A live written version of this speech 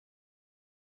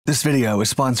This video is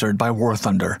sponsored by War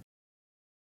Thunder.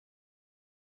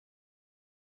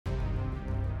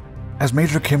 As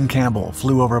Major Kim Campbell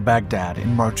flew over Baghdad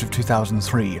in March of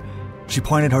 2003, she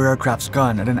pointed her aircraft's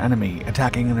gun at an enemy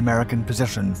attacking an American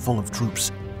position full of troops.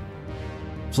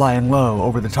 Flying low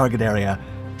over the target area,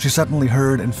 she suddenly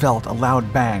heard and felt a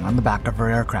loud bang on the back of her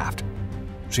aircraft.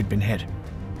 She'd been hit.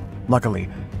 Luckily,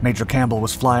 Major Campbell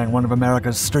was flying one of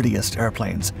America's sturdiest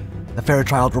airplanes, the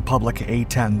Fairchild Republic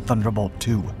A-10 Thunderbolt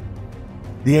II.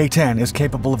 The A-10 is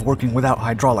capable of working without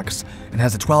hydraulics and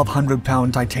has a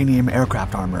 1,200-pound titanium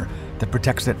aircraft armor that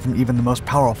protects it from even the most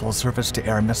powerful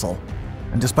surface-to-air missile.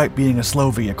 And despite being a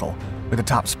slow vehicle, with a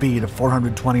top speed of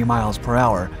 420 miles per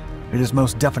hour, it is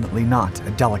most definitely not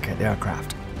a delicate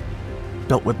aircraft.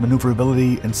 Built with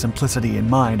maneuverability and simplicity in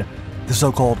mind, the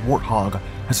so-called Warthog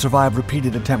has survived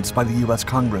repeated attempts by the U.S.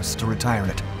 Congress to retire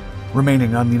it,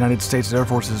 remaining on the United States Air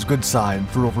Force's good side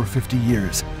for over 50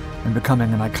 years and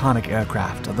becoming an iconic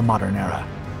aircraft of the modern era.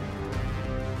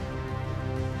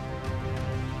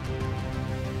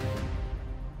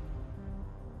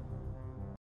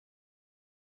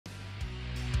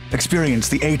 Experience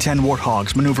the A-10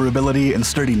 Warthog's maneuverability and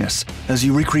sturdiness as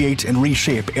you recreate and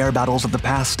reshape air battles of the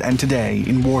past and today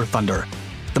in War Thunder,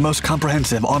 the most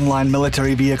comprehensive online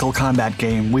military vehicle combat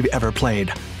game we've ever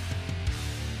played.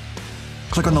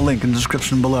 Click on the link in the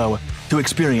description below to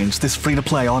experience this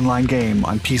free-to-play online game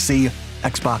on PC,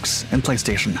 Xbox, and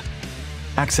PlayStation.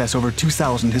 Access over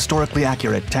 2,000 historically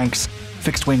accurate tanks,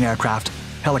 fixed-wing aircraft,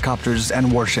 helicopters, and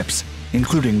warships,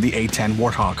 including the A-10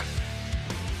 Warthog.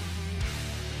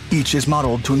 Each is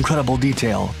modeled to incredible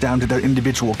detail down to their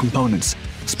individual components,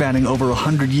 spanning over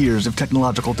 100 years of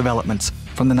technological developments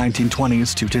from the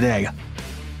 1920s to today.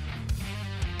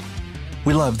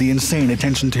 We love the insane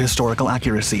attention to historical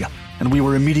accuracy, and we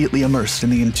were immediately immersed in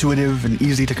the intuitive and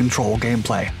easy-to-control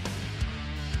gameplay.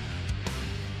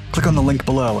 Click on the link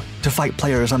below to fight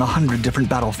players on 100 different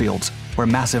battlefields where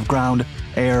massive ground,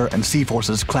 air, and sea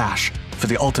forces clash for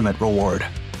the ultimate reward: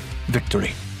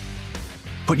 victory.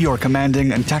 Put your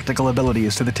commanding and tactical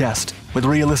abilities to the test with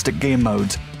realistic game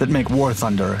modes that make War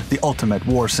Thunder the ultimate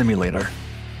war simulator.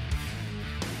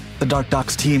 The Dark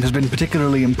Docks team has been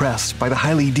particularly impressed by the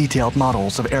highly detailed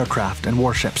models of aircraft and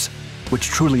warships, which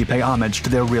truly pay homage to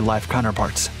their real-life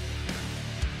counterparts.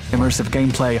 Immersive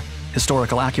gameplay,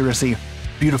 historical accuracy,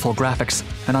 beautiful graphics,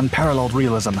 and unparalleled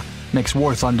realism makes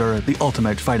War Thunder the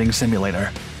ultimate fighting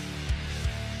simulator.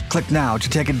 Click now to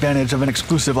take advantage of an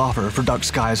exclusive offer for Dark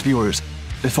Skies viewers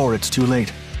before it's too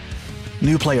late.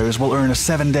 New players will earn a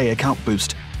 7-day account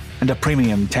boost and a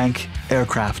premium tank,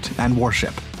 aircraft, and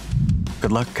warship.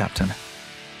 Good luck, Captain.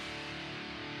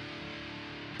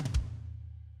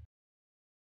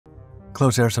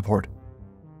 Close air support.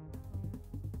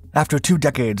 After 2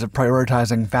 decades of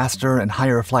prioritizing faster and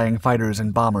higher-flying fighters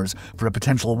and bombers for a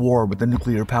potential war with the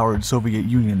nuclear-powered Soviet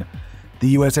Union, the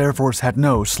U.S. Air Force had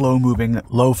no slow-moving,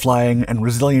 low-flying, and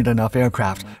resilient enough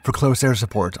aircraft for close air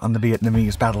support on the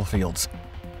Vietnamese battlefields.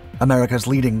 America's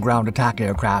leading ground attack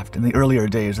aircraft in the earlier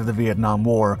days of the Vietnam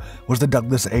War was the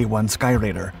Douglas A-1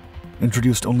 Skyraider.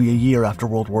 Introduced only a year after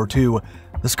World War II,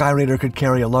 the Skyraider could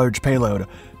carry a large payload,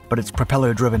 but its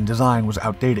propeller-driven design was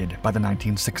outdated by the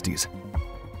 1960s.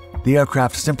 The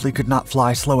aircraft simply could not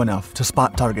fly slow enough to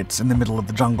spot targets in the middle of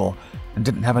the jungle and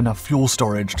didn't have enough fuel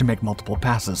storage to make multiple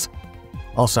passes.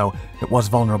 Also, it was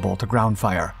vulnerable to ground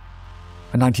fire.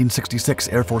 A 1966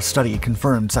 Air Force study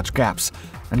confirmed such gaps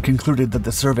and concluded that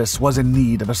the service was in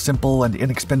need of a simple and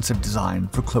inexpensive design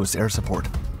for close air support.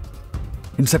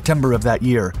 In September of that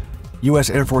year,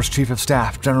 U.S. Air Force Chief of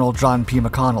Staff General John P.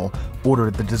 McConnell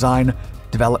ordered the design,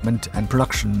 development, and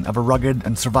production of a rugged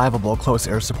and survivable close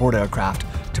air support aircraft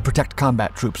to protect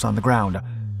combat troops on the ground,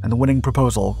 and the winning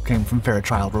proposal came from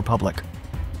Fairchild Republic.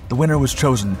 The winner was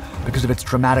chosen because of its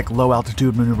dramatic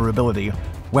low-altitude maneuverability,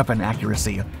 weapon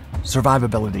accuracy,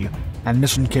 survivability, and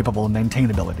mission-capable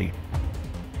maintainability.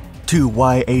 2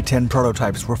 YA-10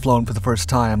 prototypes were flown for the first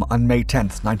time on May 10,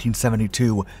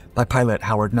 1972, by pilot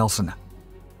Howard Nelson.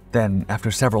 Then,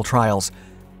 after several trials,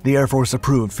 the Air Force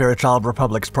approved Fairchild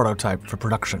Republic's prototype for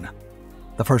production.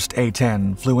 The first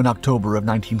A-10 flew in October of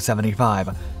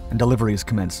 1975, and deliveries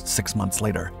commenced 6 months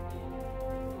later.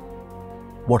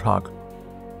 Warthog.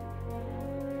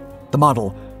 The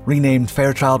model, renamed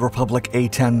Fairchild Republic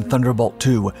A-10 Thunderbolt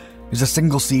II, is a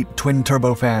single-seat,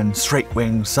 twin-turbofan,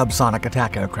 straight-wing, subsonic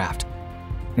attack aircraft.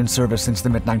 In service since the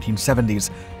mid-1970s,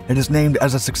 it is named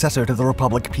as a successor to the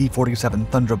Republic P-47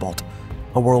 Thunderbolt,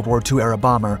 a World War II-era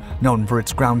bomber known for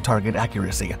its ground target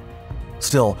accuracy.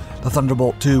 Still, the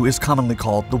Thunderbolt II is commonly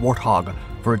called the Warthog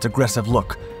for its aggressive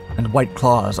look, and white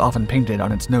claws often painted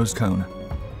on its nose cone.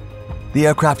 The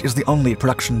aircraft is the only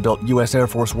production-built U.S. Air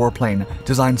Force warplane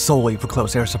designed solely for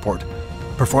close air support,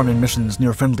 performing missions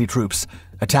near friendly troops,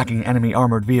 attacking enemy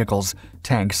armored vehicles,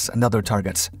 tanks, and other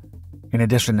targets. In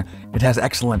addition, it has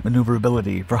excellent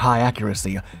maneuverability for high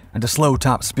accuracy and a slow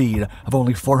top speed of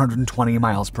only 420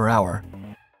 miles per hour.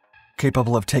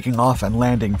 Capable of taking off and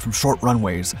landing from short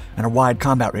runways and a wide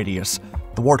combat radius,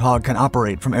 the Warthog can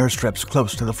operate from airstrips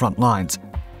close to the front lines,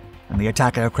 and the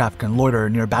attack aircraft can loiter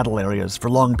near battle areas for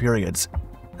long periods,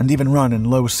 and even run in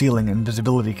low ceiling and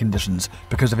visibility conditions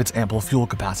because of its ample fuel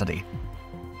capacity.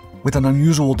 With an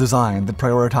unusual design that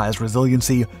prioritized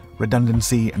resiliency,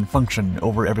 redundancy, and function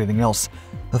over everything else,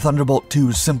 the Thunderbolt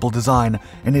II's simple design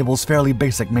enables fairly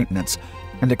basic maintenance,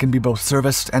 and it can be both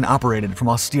serviced and operated from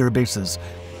austere bases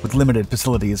with limited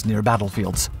facilities near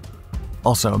battlefields.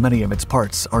 Also, many of its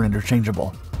parts are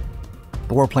interchangeable.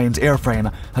 The warplane's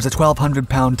airframe has a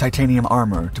 1,200-pound titanium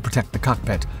armor to protect the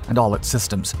cockpit and all its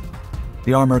systems.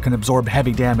 The armor can absorb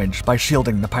heavy damage by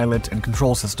shielding the pilot and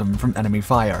control system from enemy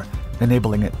fire,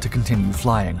 enabling it to continue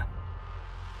flying.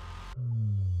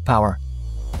 Power.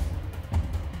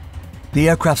 The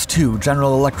aircraft's two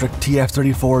General Electric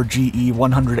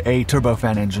TF-34GE-100A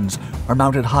turbofan engines are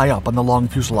mounted high up on the long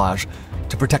fuselage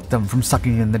to protect them from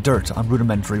sucking in the dirt on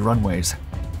rudimentary runways.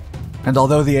 And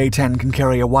although the A-10 can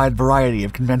carry a wide variety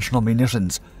of conventional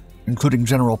munitions, including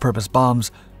general-purpose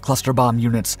bombs, cluster bomb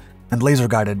units, and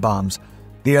laser-guided bombs,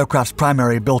 the aircraft's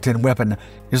primary built-in weapon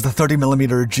is the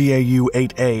 30mm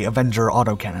GAU-8A Avenger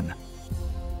autocannon.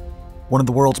 One of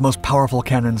the world's most powerful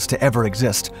cannons to ever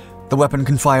exist, the weapon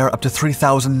can fire up to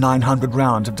 3,900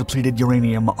 rounds of depleted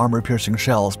uranium armor-piercing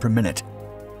shells per minute.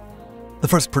 The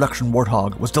first production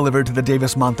Warthog was delivered to the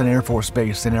Davis-Monthan Air Force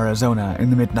Base in Arizona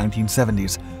in the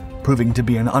mid-1970s, proving to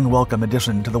be an unwelcome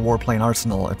addition to the warplane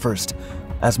arsenal at first,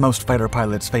 as most fighter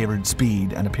pilots favored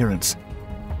speed and appearance.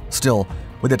 Still,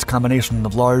 with its combination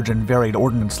of large and varied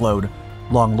ordnance load,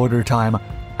 long loiter time,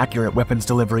 accurate weapons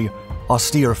delivery,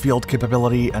 austere field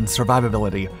capability, and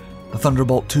survivability, the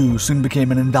Thunderbolt II soon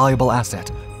became an invaluable asset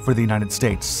for the United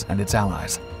States and its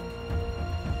allies.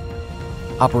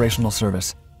 Operational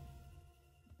service.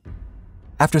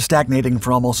 After stagnating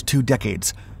for almost 2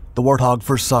 decades, the Warthog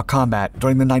first saw combat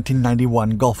during the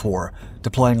 1991 Gulf War,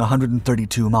 deploying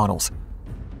 132 models.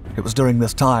 It was during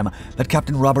this time that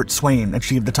Captain Robert Swain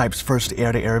achieved the type's first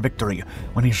air-to-air victory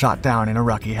when he shot down an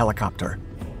Iraqi helicopter.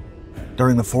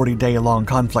 During the 40-day-long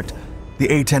conflict, the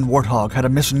A-10 Warthog had a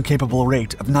mission-capable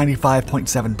rate of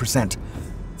 95.7%,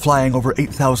 flying over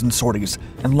 8,000 sorties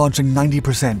and launching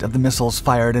 90% of the missiles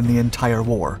fired in the entire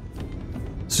war.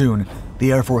 Soon,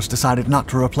 the Air Force decided not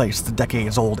to replace the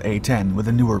decades-old A-10 with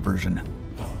a newer version.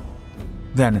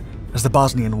 Then, as the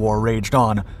Bosnian War raged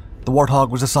on, the Warthog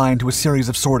was assigned to a series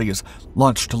of sorties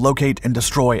launched to locate and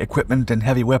destroy equipment and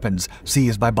heavy weapons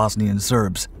seized by Bosnian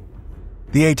Serbs.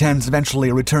 The A-10s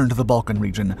eventually returned to the Balkan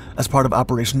region as part of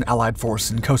Operation Allied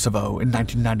Force in Kosovo in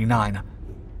 1999.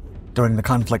 During the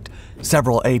conflict,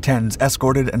 several A-10s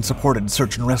escorted and supported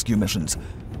search and rescue missions,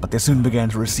 but they soon began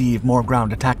to receive more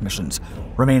ground attack missions,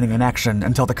 remaining in action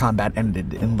until the combat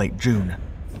ended in late June.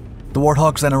 The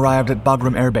Warthogs then arrived at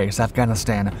Bagram Air Base,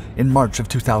 Afghanistan, in March of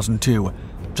 2002,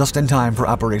 just in time for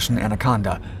Operation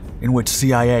Anaconda, in which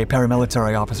CIA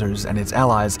paramilitary officers and its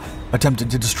allies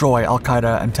attempted to destroy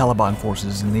al-Qaeda and Taliban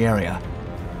forces in the area.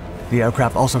 The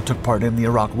aircraft also took part in the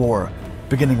Iraq War,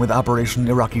 beginning with Operation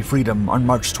Iraqi Freedom on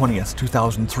March 20,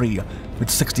 2003,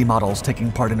 with 60 models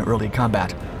taking part in early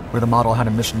combat, where the model had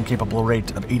a mission-capable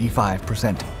rate of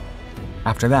 85%.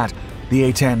 After that, the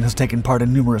A-10 has taken part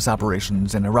in numerous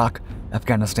operations in Iraq,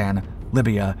 Afghanistan,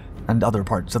 Libya, and other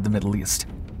parts of the Middle East.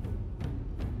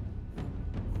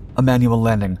 A manual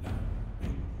landing.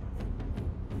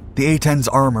 The A-10's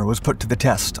armor was put to the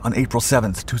test on April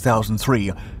 7, 2003,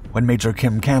 when Major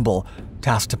Kim Campbell,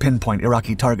 tasked to pinpoint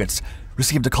Iraqi targets,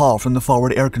 received a call from the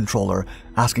forward air controller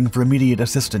asking for immediate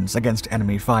assistance against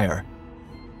enemy fire.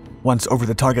 Once over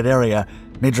the target area,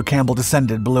 Major Campbell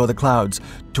descended below the clouds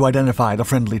to identify the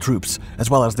friendly troops,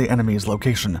 as well as the enemy's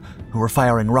location, who were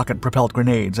firing rocket-propelled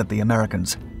grenades at the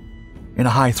Americans. In a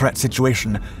high-threat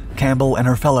situation, Campbell and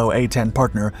her fellow A-10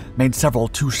 partner made several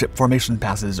two-ship formation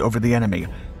passes over the enemy,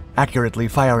 accurately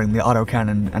firing the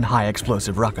autocannon and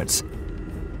high-explosive rockets.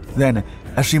 Then,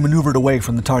 as she maneuvered away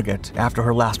from the target after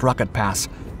her last rocket pass,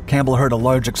 Campbell heard a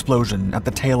large explosion at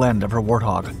the tail end of her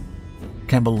Warthog.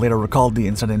 Campbell later recalled the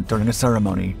incident during a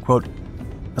ceremony, quote,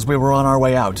 "As we were on our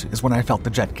way out is when I felt the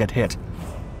jet get hit.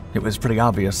 It was pretty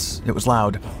obvious, it was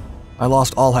loud. I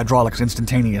lost all hydraulics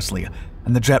instantaneously,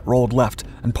 and the jet rolled left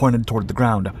and pointed toward the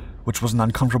ground, which was an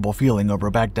uncomfortable feeling over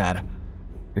Baghdad.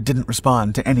 It didn't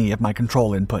respond to any of my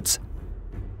control inputs."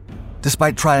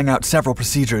 Despite trying out several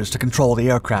procedures to control the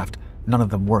aircraft, none of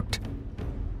them worked.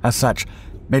 As such,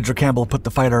 Major Campbell put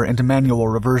the fighter into manual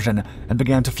reversion and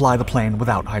began to fly the plane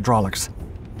without hydraulics.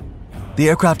 The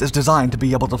aircraft is designed to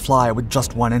be able to fly with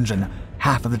just one engine,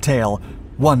 half of the tail,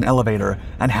 one elevator,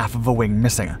 and half of a wing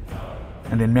missing.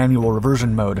 And in manual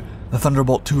reversion mode, the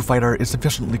Thunderbolt II fighter is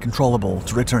sufficiently controllable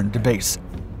to return to base.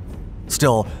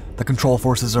 Still, the control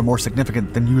forces are more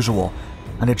significant than usual,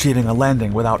 and achieving a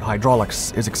landing without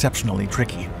hydraulics is exceptionally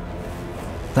tricky.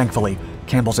 Thankfully,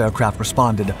 Campbell's aircraft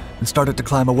responded and started to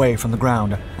climb away from the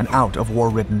ground and out of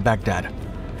war-ridden Baghdad,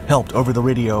 helped over the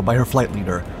radio by her flight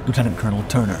leader, Lieutenant Colonel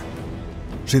Turner.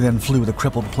 She then flew the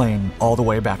crippled plane all the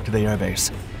way back to the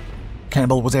airbase.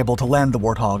 Campbell was able to land the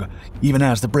Warthog, even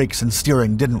as the brakes and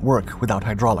steering didn't work without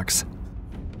hydraulics.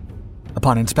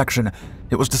 Upon inspection,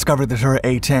 it was discovered that her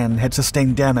A-10 had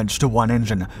sustained damage to one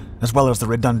engine, as well as the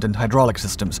redundant hydraulic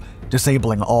systems,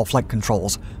 disabling all flight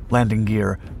controls, landing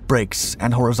gear, brakes,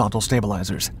 and horizontal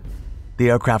stabilizers. The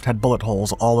aircraft had bullet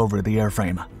holes all over the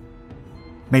airframe.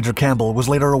 Major Campbell was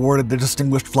later awarded the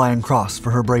Distinguished Flying Cross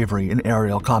for her bravery in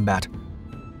aerial combat.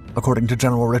 According to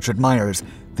General Richard Myers,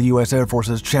 the U.S. Air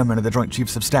Force's chairman of the Joint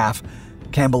Chiefs of Staff,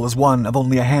 Campbell is one of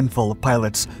only a handful of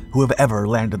pilots who have ever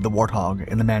landed the Warthog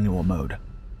in the manual mode.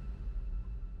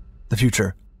 The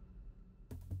future.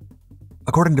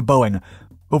 According to Boeing,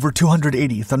 over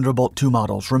 280 Thunderbolt II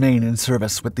models remain in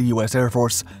service with the U.S. Air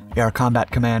Force, Air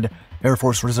Combat Command, Air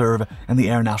Force Reserve, and the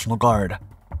Air National Guard.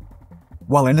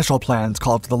 While initial plans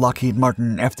called for the Lockheed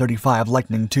Martin F-35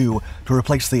 Lightning II to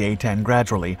replace the A-10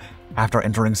 gradually after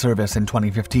entering service in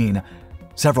 2015,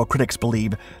 several critics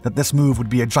believe that this move would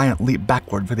be a giant leap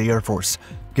backward for the Air Force,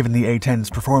 given the A-10's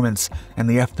performance and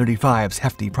the F-35's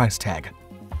hefty price tag.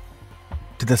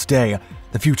 To this day,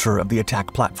 the future of the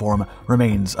attack platform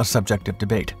remains a subject of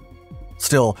debate.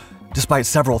 Still, despite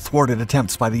several thwarted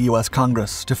attempts by the U.S.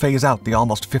 Congress to phase out the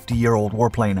almost 50-year-old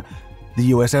warplane, the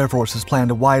U.S. Air Force has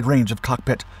planned a wide range of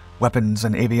cockpit, weapons,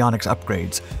 and avionics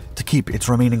upgrades to keep its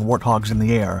remaining Warthogs in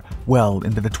the air well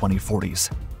into the 2040s.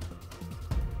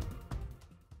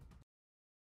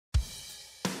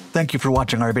 Thank you for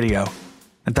watching our video,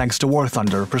 and thanks to War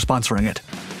Thunder for sponsoring it.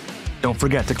 Don't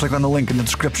forget to click on the link in the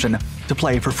description to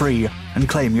play for free and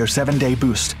claim your 7-day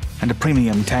boost and a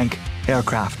premium tank,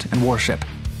 aircraft, and warship.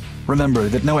 Remember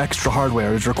that no extra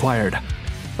hardware is required.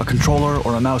 A controller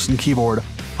or a mouse and keyboard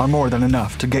are more than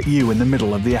enough to get you in the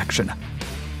middle of the action.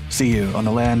 See you on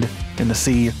the land, in the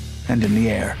sea, and in the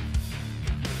air.